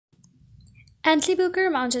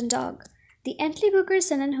Entlebucher Mountain Dog. The Entlebucher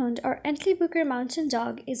Sennenhund or Entlebucher Mountain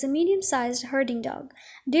Dog is a medium-sized herding dog.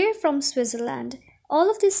 They are from Switzerland.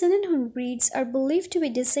 All of the Sennenhund breeds are believed to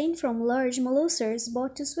be descended from large Molossers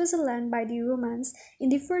brought to Switzerland by the Romans in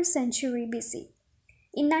the 1st century BC.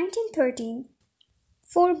 In 1913,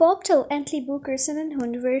 four bobtail Entlebucher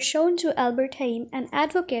Sennenhund were shown to Albert Heim, an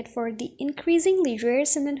advocate for the increasingly rare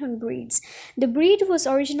Sennenhund breeds. The breed was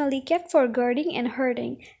originally kept for guarding and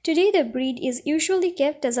herding. Today the breed is usually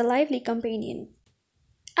kept as a lively companion.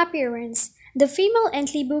 Appearance. The female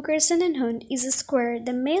Entlebucher Sennenhund is square,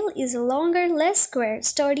 the male is a longer, less square,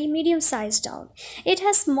 sturdy, medium-sized dog. It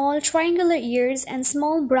has small, triangular ears and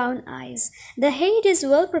small brown eyes. The head is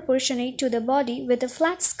well proportionate to the body with a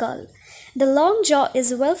flat skull. The long jaw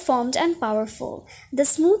is well formed and powerful. The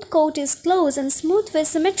smooth coat is close and smooth with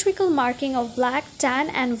symmetrical marking of black, tan,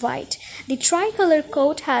 and white. The tricolor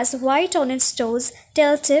coat has white on its toes,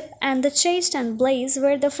 tail tip, and the chest and blaze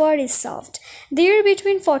where the fur is soft. They are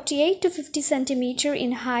between 48 to 50 cm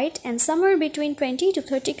in height and somewhere between 20 to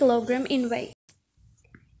 30 kg in weight.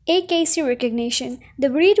 AKC recognition. The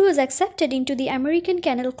breed was accepted into the American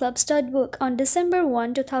Kennel Club stud book on December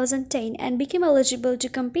 1, 2010 and became eligible to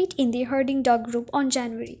compete in the herding dog group on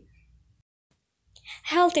January.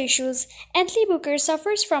 Health issues. Entlebucher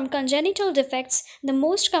suffers from congenital defects, the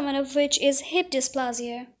most common of which is hip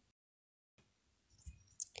dysplasia.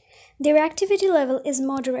 Their activity level is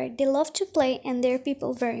moderate. They love to play and their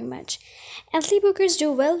people very much. Entlebuchers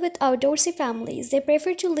do well with outdoorsy families. They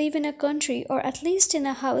prefer to live in a country or at least in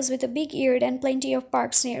a house with a big yard and plenty of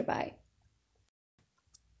parks nearby.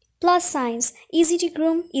 Plus signs: easy to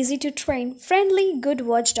groom, easy to train, friendly, good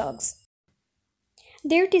watchdogs.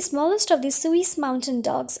 They're the smallest of the Swiss mountain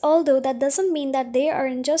dogs, although that doesn't mean that they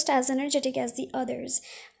aren't just as energetic as the others.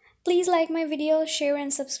 Please like my video, share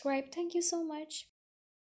and subscribe. Thank you so much.